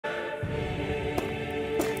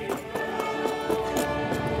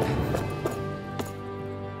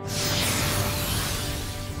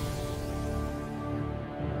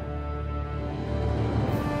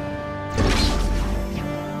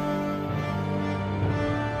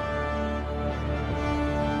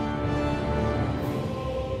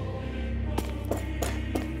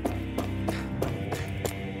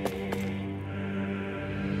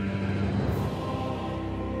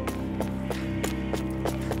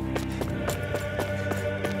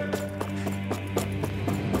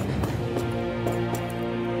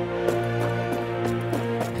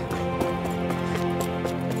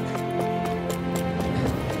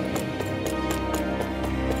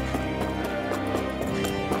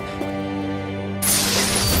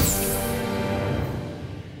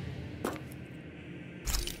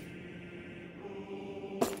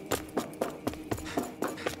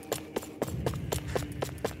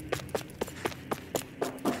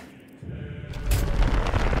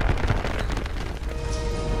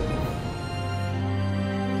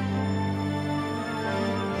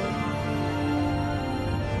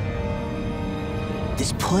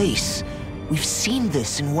This place. We've seen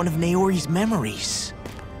this in one of Naori's memories.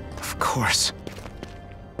 Of course.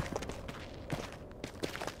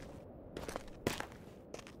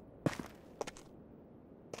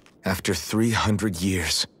 After 300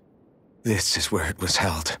 years, this is where it was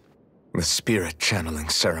held. The spirit channeling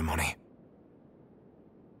ceremony.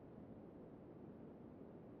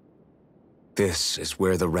 This is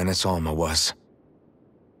where the Renis Alma was.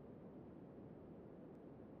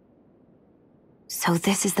 So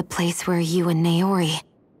this is the place where you and Naori...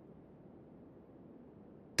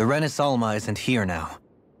 The Renis Alma isn't here now.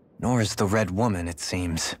 Nor is the Red Woman, it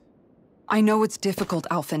seems. I know it's difficult,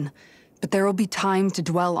 Alphen, but there will be time to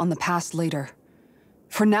dwell on the past later.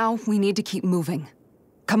 For now, we need to keep moving.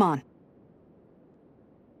 Come on.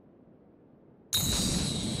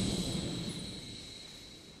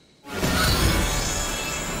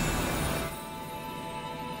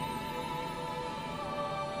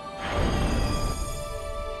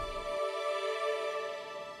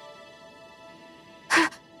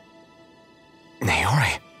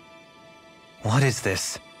 Naori. What is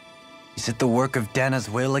this? Is it the work of Dana's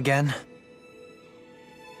will again?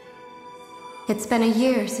 It's been a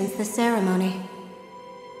year since the ceremony.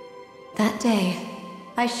 That day,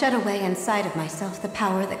 I shut away inside of myself the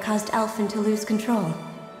power that caused Alphen to lose control.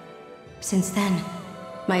 Since then,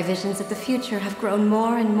 my visions of the future have grown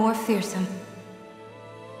more and more fearsome.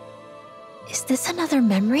 Is this another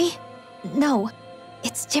memory? No,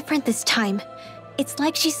 it's different this time. It's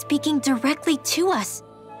like she's speaking directly to us.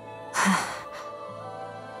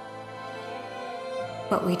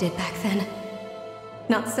 What we did back then.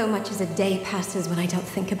 Not so much as a day passes when I don't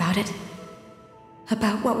think about it.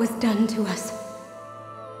 About what was done to us.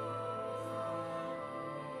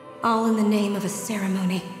 All in the name of a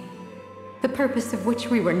ceremony. The purpose of which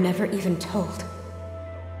we were never even told.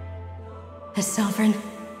 As Sovereign,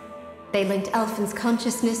 they linked Alphen's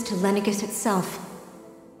consciousness to Lenegis itself.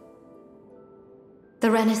 The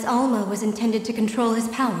Renis Alma was intended to control his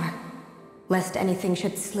power, lest anything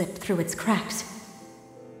should slip through its cracks.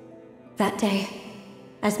 That day,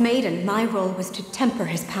 as Maiden, my role was to temper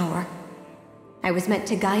his power. I was meant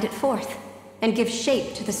to guide it forth, and give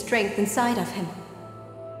shape to the strength inside of him.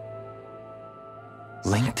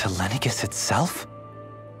 Linked to Lenegis itself?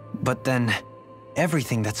 But then,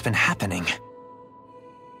 everything that's been happening...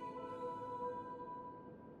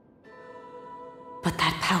 But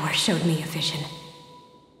that power showed me a vision.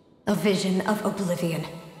 A vision of oblivion.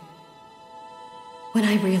 When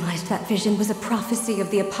I realized that vision was a prophecy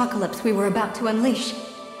of the apocalypse we were about to unleash,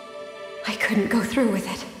 I couldn't go through with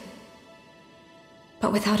it.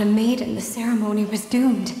 But without a maiden, the ceremony was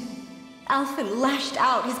doomed. Alphen lashed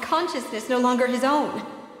out, his consciousness no longer his own.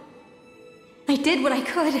 I did what I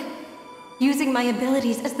could. Using my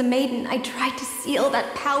abilities as the maiden, I tried to seal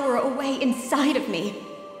that power away inside of me.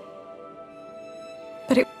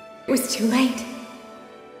 But it was too late.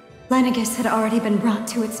 Lenegis had already been brought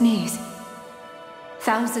to its knees.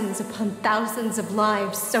 Thousands upon thousands of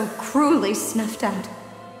lives so cruelly snuffed out.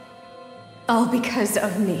 All because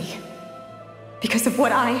of me. Because of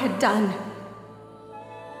what I had done.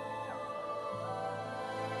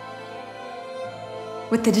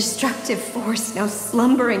 With the destructive force now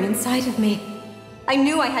slumbering inside of me, I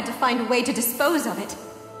knew I had to find a way to dispose of it.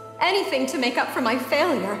 Anything to make up for my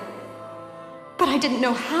failure. But I didn't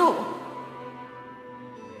know how.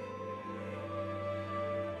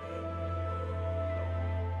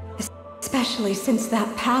 Especially since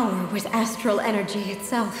that power was astral energy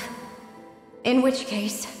itself. In which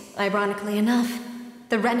case, ironically enough,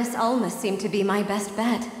 the Renis Alma seemed to be my best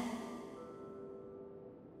bet.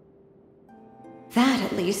 That,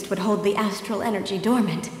 at least, would hold the astral energy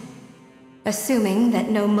dormant. Assuming that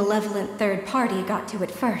no malevolent third party got to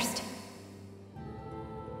it first.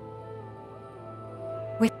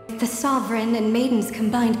 With the Sovereign and Maiden's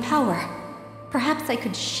combined power, perhaps I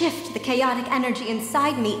could shift the chaotic energy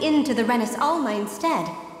inside me into the Renis Alma instead.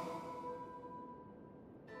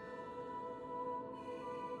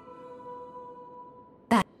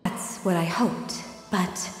 That's what I hoped,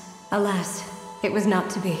 but alas, it was not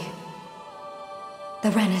to be. The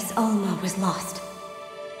Renis Alma was lost,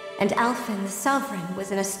 and Alphen the Sovereign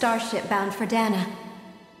was in a starship bound for Dana.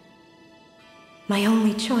 My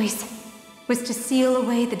only choice was to seal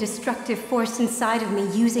away the destructive force inside of me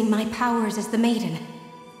using my powers as the Maiden,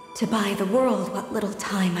 to buy the world what little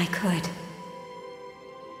time I could.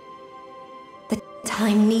 The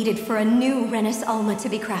time needed for a new Renis Alma to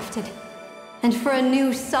be crafted, and for a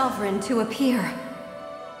new Sovereign to appear.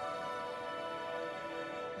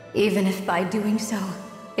 Even if by doing so,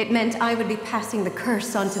 it meant I would be passing the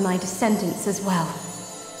curse onto my descendants as well.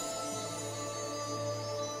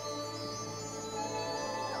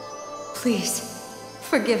 Please,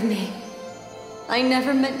 forgive me. I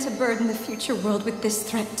never meant to burden the future world with this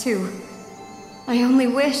threat too. I only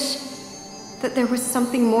wish that there was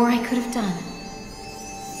something more I could have done.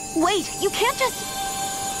 Wait, you can't just...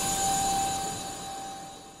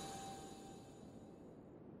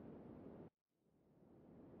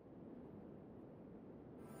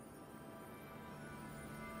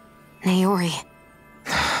 Naori.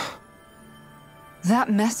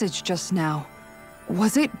 That message just now,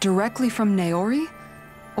 was it directly from Naori?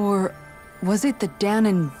 Or was it the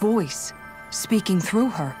Danon voice speaking through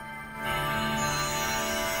her?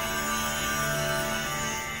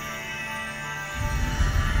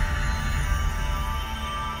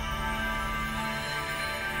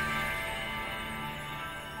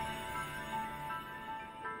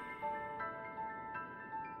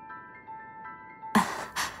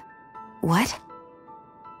 What?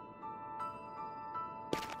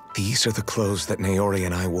 These are the clothes that Naori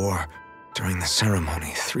and I wore during the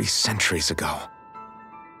ceremony 3 centuries ago.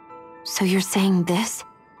 So you're saying this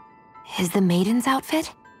is the Maiden's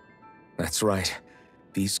outfit? That's right.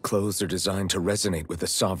 These clothes are designed to resonate with the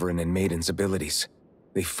Sovereign and Maiden's abilities.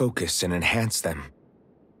 They focus and enhance them.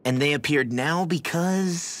 And they appeared now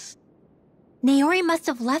because... Naori must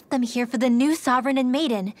have left them here for the new Sovereign and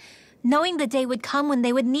Maiden, knowing the day would come when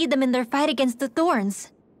they would need them in their fight against the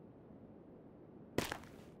Thorns.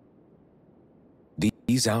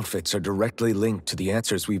 These outfits are directly linked to the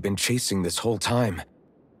answers we've been chasing this whole time.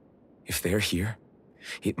 If they're here,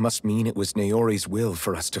 it must mean it was Naori's will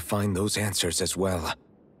for us to find those answers as well.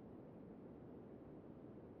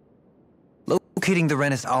 Locating the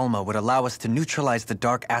Renis Alma would allow us to neutralize the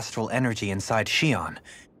dark astral energy inside Xion,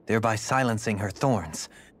 thereby silencing her thorns.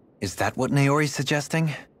 Is that what Naori's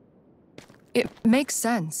suggesting? It makes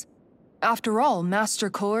sense. After all,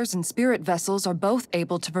 Master Cores and Spirit Vessels are both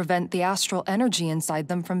able to prevent the astral energy inside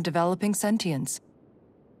them from developing sentience.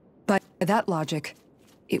 By that logic,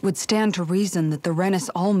 it would stand to reason that the Renis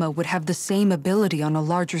Alma would have the same ability on a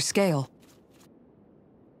larger scale.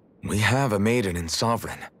 We have a Maiden and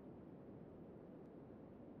Sovereign.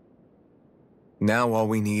 Now all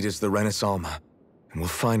we need is the Renis Alma, and we'll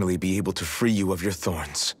finally be able to free you of your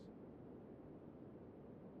thorns.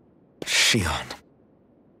 Xion.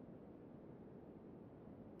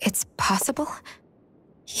 It's possible?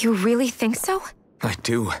 You really think so? I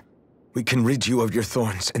do. We can rid you of your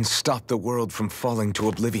thorns and stop the world from falling to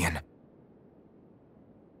oblivion.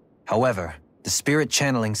 However, the spirit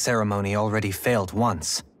channeling ceremony already failed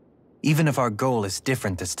once. Even if our goal is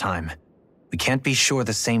different this time, we can't be sure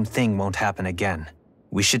the same thing won't happen again.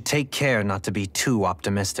 We should take care not to be too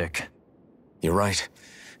optimistic. You're right.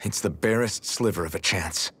 It's the barest sliver of a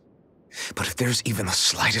chance. But if there's even the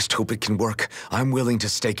slightest hope it can work, I'm willing to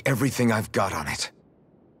stake everything I've got on it.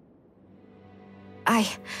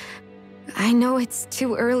 I know it's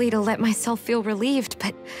too early to let myself feel relieved,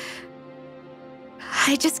 but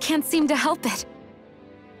I just can't seem to help it.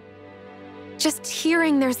 Just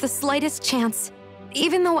hearing there's the slightest chance,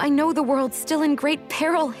 even though I know the world's still in great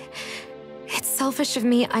peril. It's selfish of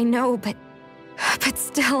me, I know, but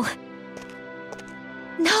still.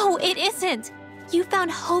 No, it isn't. You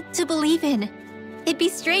found hope to believe in. It'd be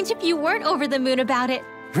strange if you weren't over the moon about it.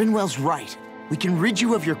 Rinwell's right. We can rid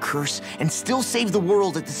you of your curse and still save the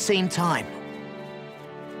world at the same time.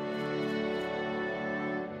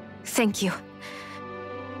 Thank you.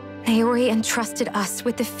 Naori entrusted us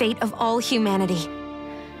with the fate of all humanity.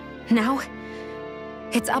 Now,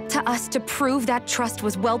 it's up to us to prove that trust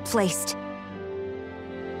was well placed.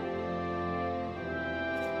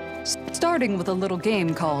 Starting with a little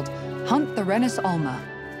game called Hunt the Renis Alma.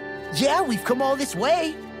 Yeah, we've come all this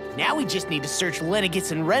way. Now we just need to search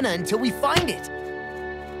Lenegis and Rena until we find it.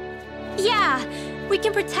 Yeah! We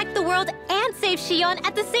can protect the world and save Xion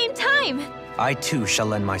at the same time! I too shall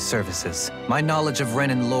lend my services. My knowledge of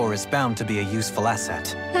Renan lore is bound to be a useful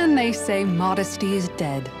asset. And they say modesty is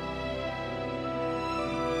dead.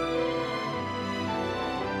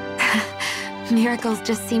 Miracles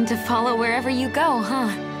just seem to follow wherever you go, huh?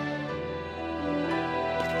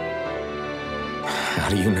 How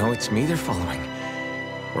do you know it's me they're following?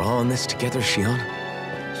 We're all in this together, Xion.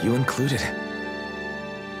 You included.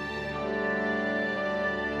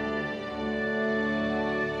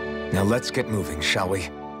 Now let's get moving, shall we?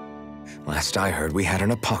 Last I heard, we had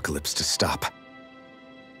an apocalypse to stop.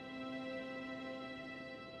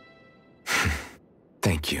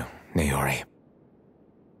 Thank you, Naori.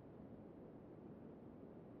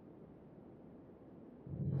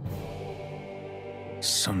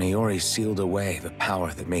 So Naori sealed away the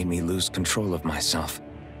power that made me lose control of myself.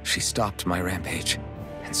 She stopped my rampage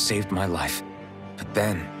and saved my life. But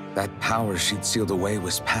then, That power she'd sealed away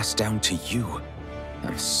was passed down to you.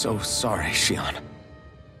 I'm so sorry, Xion.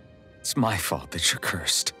 It's my fault that you're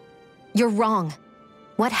cursed. You're wrong.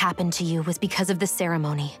 What happened to you was because of the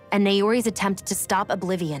ceremony and Naori's attempt to stop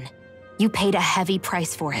Oblivion. You paid a heavy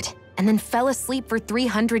price for it, and then fell asleep for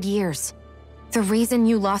 300 years. The reason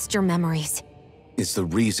you lost your memories is the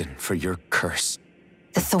reason for your curse.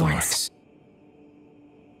 The thorns.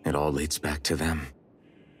 It all leads back to them.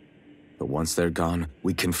 But once they're gone,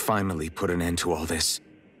 we can finally put an end to all this.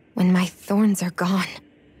 When my thorns are gone,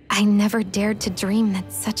 I never dared to dream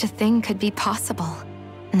that such a thing could be possible.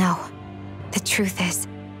 No, the truth is,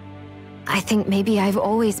 I think maybe I've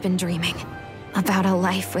always been dreaming about a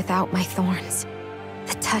life without my thorns.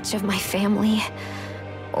 The touch of my family,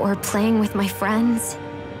 or playing with my friends,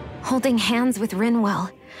 holding hands with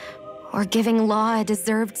Rinwell, or giving Law a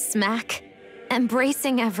deserved smack,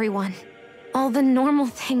 embracing everyone. All the normal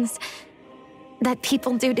things that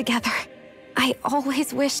people do together. I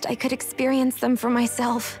always wished I could experience them for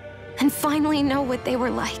myself, and finally know what they were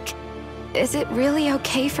like. Is it really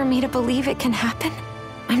okay for me to believe it can happen?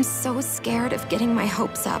 I'm so scared of getting my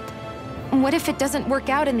hopes up. What if it doesn't work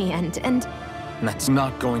out in the end, and... That's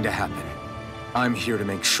not going to happen. I'm here to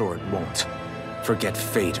make sure it won't. Forget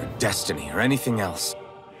fate or destiny or anything else.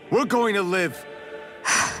 We're going to live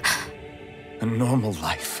a normal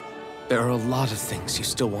life. There are a lot of things you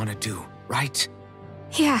still want to do, right?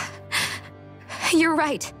 Yeah, you're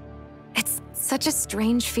right. It's such a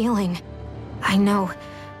strange feeling. I know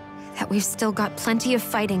that we've still got plenty of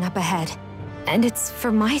fighting up ahead, and it's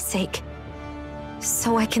for my sake,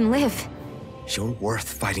 so I can live. You're worth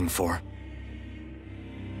fighting for.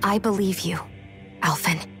 I believe you,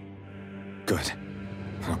 Alphen. Good.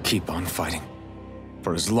 I'll keep on fighting.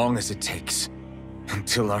 For as long as it takes.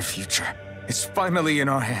 Until our future is finally in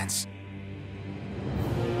our hands.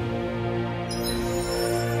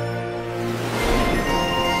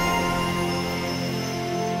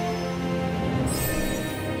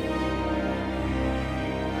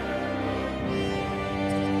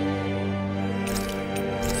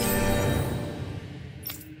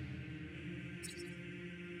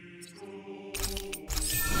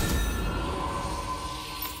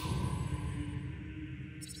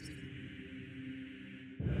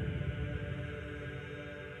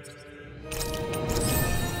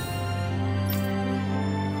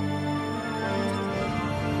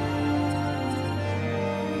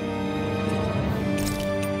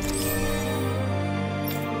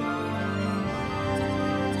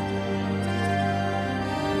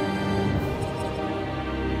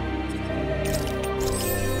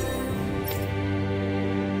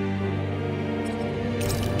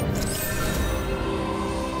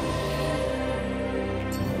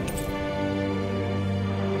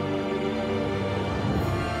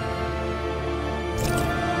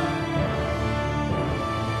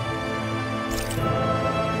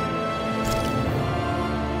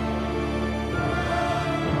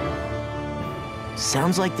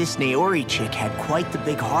 Sounds like this Naori chick had quite the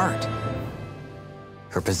big heart.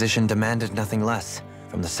 Her position demanded nothing less.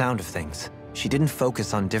 From the sound of things, she didn't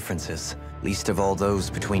focus on differences, least of all those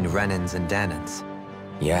between Renans and Danans.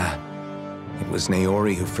 Yeah. It was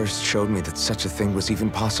Naori who first showed me that such a thing was even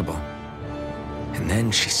possible. And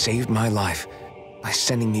then she saved my life by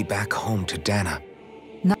sending me back home to Dana.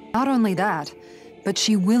 Not only that, but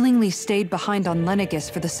she willingly stayed behind on Lenegis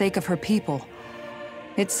for the sake of her people.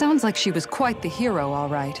 It sounds like she was quite the hero, all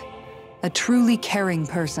right. A truly caring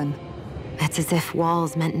person. It's as if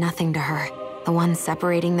walls meant nothing to her. The one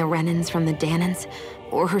separating the Renans from the Danans,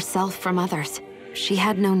 or herself from others. She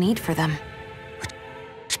had no need for them.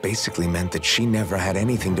 Which basically meant that she never had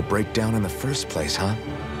anything to break down in the first place, huh?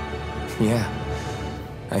 Yeah.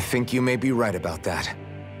 I think you may be right about that.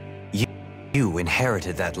 You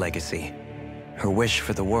inherited that legacy. Her wish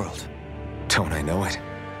for the world. Don't I know it?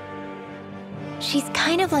 She's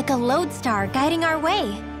kind of like a lodestar guiding our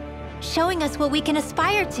way, showing us what we can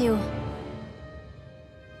aspire to.